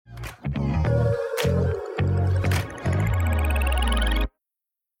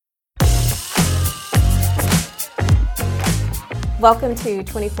Welcome to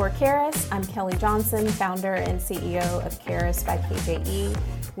 24 Caris. I'm Kelly Johnson, founder and CEO of Caris by KJE.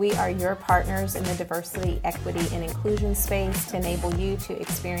 We are your partners in the diversity, equity, and inclusion space to enable you to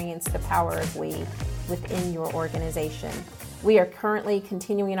experience the power of we within your organization. We are currently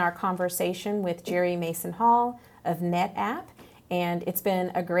continuing our conversation with Gerri Mason-Hall of NetApp, and it's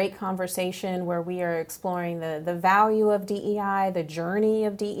been a great conversation where we are exploring the value of DEI, the journey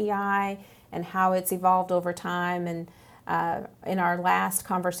of DEI, and how it's evolved over time. And in our last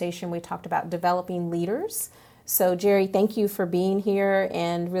conversation, we talked about developing leaders. So Gerri, thank you for being here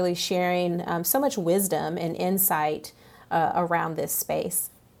and really sharing so much wisdom and insight around this space.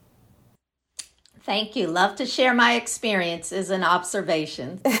 Thank you. Love to share my experiences and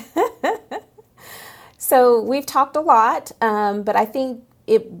observations. So we've talked a lot, but I think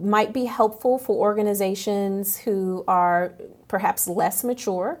it might be helpful for organizations who are perhaps less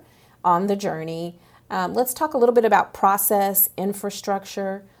mature on the journey. Let's talk a little bit about process,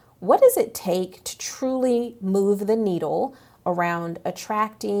 infrastructure. What does it take to truly move the needle around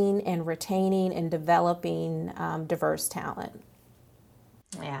attracting and retaining and developing diverse talent?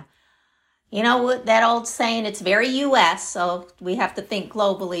 Yeah. You know, that old saying, it's very U.S., so we have to think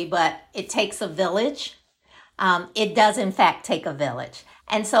globally, but it takes a village. It does, in fact, take a village.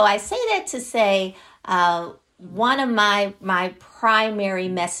 And so I say that to say one of my primary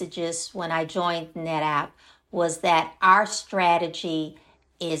messages when I joined NetApp was that our strategy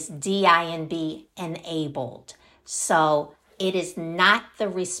is DI&B enabled. So it is not the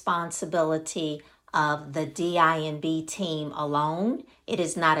responsibility of the DI&B team alone. It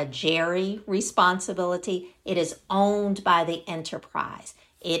is not a Gerri responsibility. It is owned by the enterprise.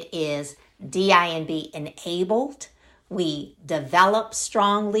 It is DI&B enabled. We develop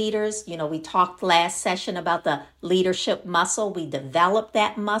strong leaders. You know, we talked last session about the leadership muscle. We develop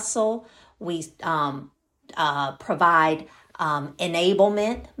that muscle. We provide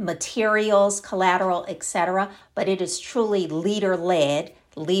enablement, materials, collateral, etc. But it is truly leader-led,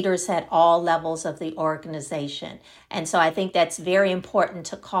 leaders at all levels of the organization. And so I think that's very important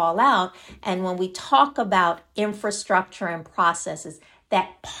to call out. And when we talk about infrastructure and processes,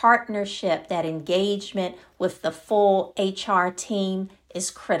 that partnership, that engagement with the full HR team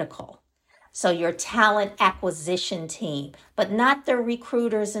is critical. So your talent acquisition team, but not the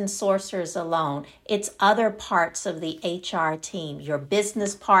recruiters and sourcers alone. It's other parts of the HR team, your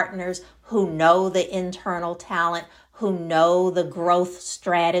business partners who know the internal talent, who know the growth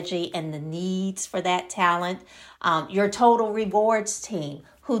strategy and the needs for that talent, your total rewards team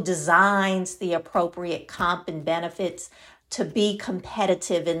who designs the appropriate comp and benefits to be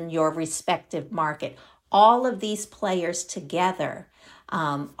competitive in your respective market. All of these players together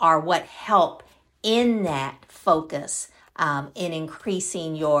are what help in that focus in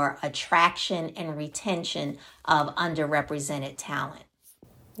increasing your attraction and retention of underrepresented talent.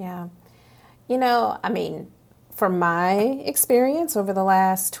 Yeah. You know, I mean, from my experience over the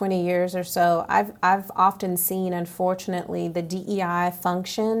last 20 years or so, I've often seen, unfortunately, the DEI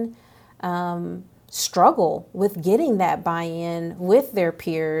function struggle with getting that buy-in with their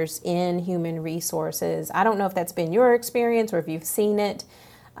peers in human resources. I don't know if that's been your experience or if you've seen it,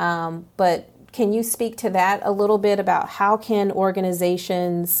 but can you speak to that a little bit about how can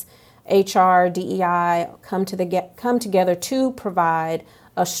organizations, HR, DEI come together to provide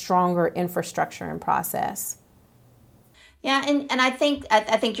a stronger infrastructure and process? Yeah, and I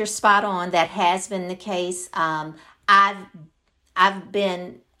think you're spot on. That has been the case.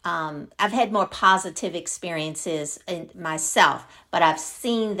 I've had more positive experiences in myself, but I've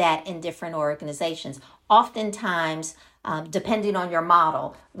seen that in different organizations. Oftentimes, depending on your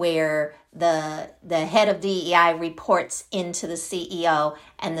model, where the head of DEI reports into the CEO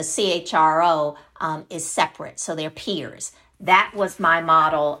and the CHRO is separate, so they're peers. That was my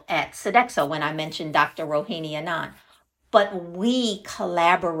model at Sodexo when I mentioned Dr. Rohini Anand. But we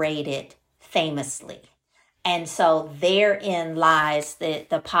collaborated famously. And so therein lies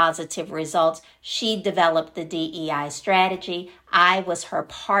the positive results. She developed the DEI strategy. I was her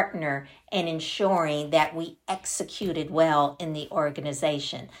partner in ensuring that we executed well in the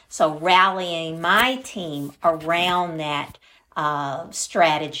organization. So rallying my team around that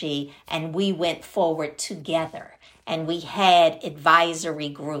strategy, and we went forward together. And we had advisory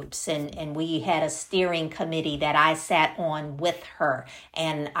groups and we had a steering committee that I sat on with her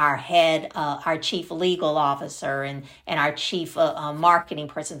and our head, our chief legal officer and our chief marketing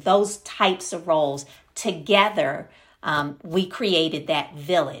person, those types of roles together. We created that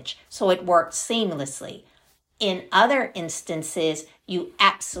village. So it worked seamlessly. In other instances, you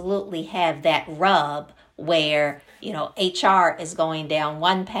absolutely have that rub where, HR is going down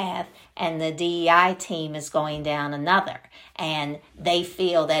one path and the DEI team is going down another. And they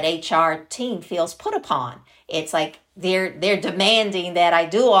feel that HR team feels put upon. It's like they're demanding that I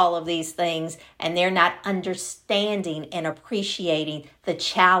do all of these things, and they're not understanding and appreciating the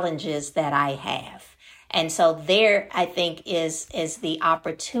challenges that I have. And so there, I think, is the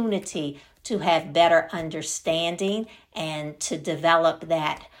opportunity to have better understanding and to develop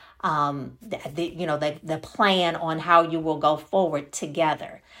that the plan on how you will go forward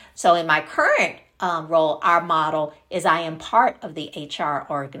together. So in my current role, our model is I am part of the HR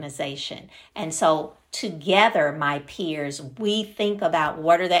organization. And so together, my peers, we think about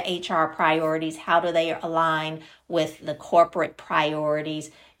what are the HR priorities, how do they align with the corporate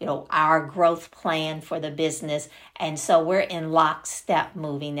priorities, our growth plan for the business. And so we're in lockstep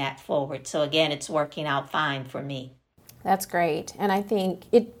moving that forward. So again, it's working out fine for me. That's great. And I think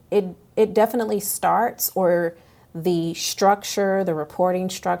it definitely starts, or the structure, the reporting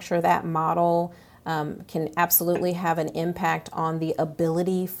structure, that model can absolutely have an impact on the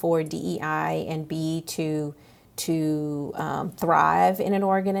ability for DEI and B to thrive in an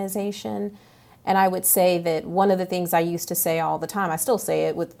organization. And I would say that one of the things I used to say all the time, I still say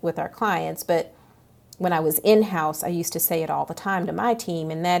it with our clients, but when I was in-house, I used to say it all the time to my team,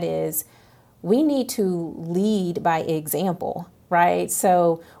 and that is, we need to lead by example, right?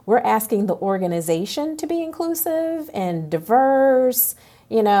 So we're asking the organization to be inclusive and diverse.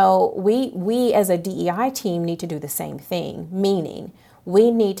 We as a DEI team need to do the same thing, meaning we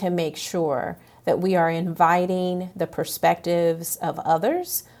need to make sure that we are inviting the perspectives of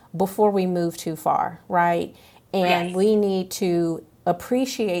others before we move too far, right? And yes, we need to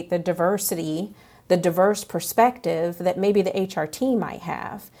appreciate the diversity, the diverse perspective that maybe the HR team might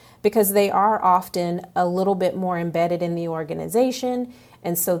have, because they are often a little bit more embedded in the organization,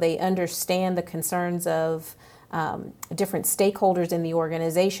 and so they understand the concerns of different stakeholders in the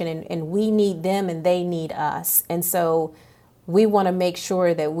organization, and we need them and they need us. And so we want to make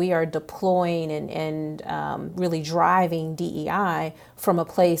sure that we are deploying and really driving DEI from a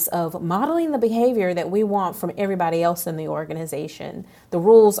place of modeling the behavior that we want from everybody else in the organization. The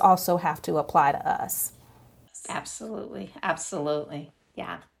rules also have to apply to us. Absolutely. Absolutely.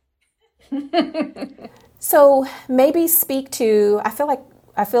 Yeah. So maybe speak to, I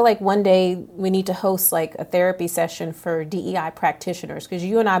feel like one day we need to host like a therapy session for DEI practitioners, because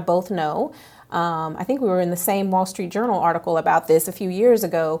you and I both know, I think we were in the same Wall Street Journal article about this a few years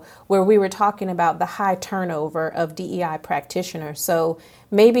ago, where we were talking about the high turnover of DEI practitioners. So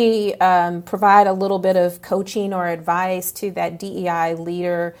maybe provide a little bit of coaching or advice to that DEI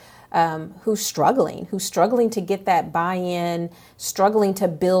leader who's struggling to get that buy-in, struggling to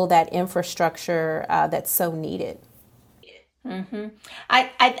build that infrastructure that's so needed. Mm-hmm.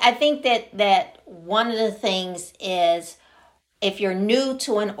 I think that one of the things is, if you're new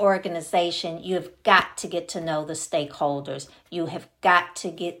to an organization, you've got to get to know the stakeholders. You have got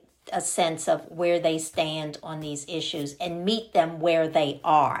to get a sense of where they stand on these issues and meet them where they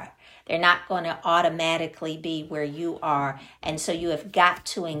are. They're not going to automatically be where you are. And so you have got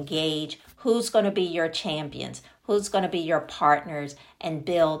to engage who's going to be your champions, who's going to be your partners, and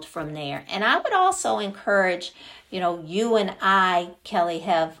build from there. And I would also encourage, you and I, Kelly,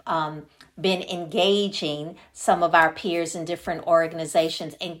 have been engaging some of our peers in different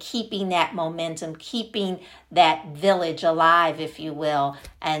organizations and keeping that momentum, keeping that village alive, if you will.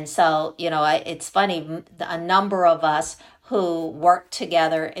 And so, it's funny, a number of us who work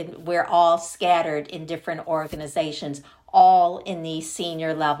together, and we're all scattered in different organizations, all in these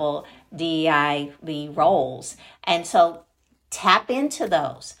senior level DEI roles. And so tap into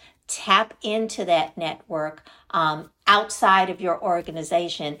those. Tap into that network outside of your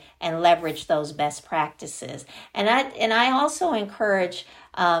organization and leverage those best practices. And I also encourage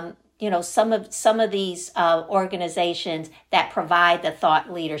some of these organizations that provide the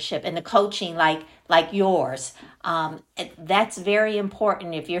thought leadership and the coaching like yours. That's very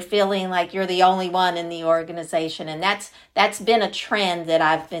important if you're feeling like you're the only one in the organization. And that's been a trend that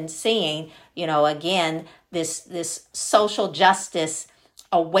I've been seeing. Again, this social justice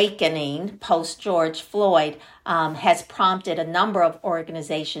awakening post George Floyd has prompted a number of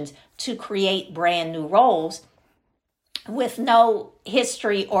organizations to create brand new roles with no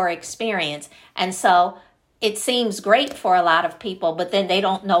history or experience. And so it seems great for a lot of people, but then they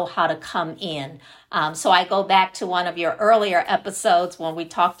don't know how to come in. So I go back to one of your earlier episodes when we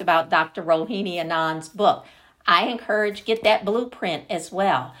talked about Dr. Rohini Anand's book. I encourage get that blueprint as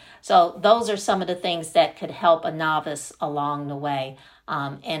well. So those are some of the things that could help a novice along the way.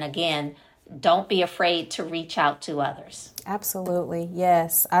 And again, don't be afraid to reach out to others. Absolutely.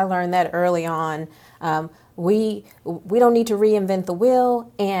 Yes. I learned that early on. We don't need to reinvent the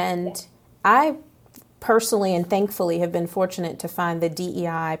wheel. And I personally and thankfully have been fortunate to find the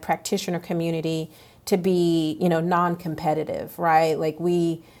DEI practitioner community to be, non-competitive, right? Like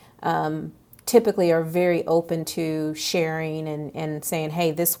we typically are very open to sharing and saying,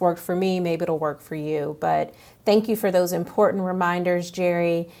 hey, this worked for me, maybe it'll work for you. But thank you for those important reminders,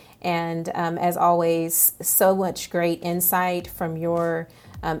 Gerri. And as always, so much great insight from your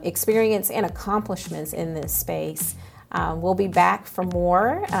experience and accomplishments in this space. We'll be back for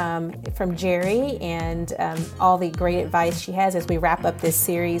more from Gerri and all the great advice she has as we wrap up this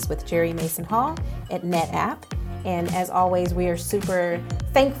series with Gerri Mason Hall at NetApp. And as always, we are super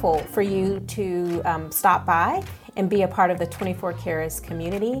thankful for you to stop by and be a part of the 24 Caras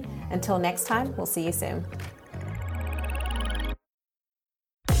community. Until next time, we'll see you soon.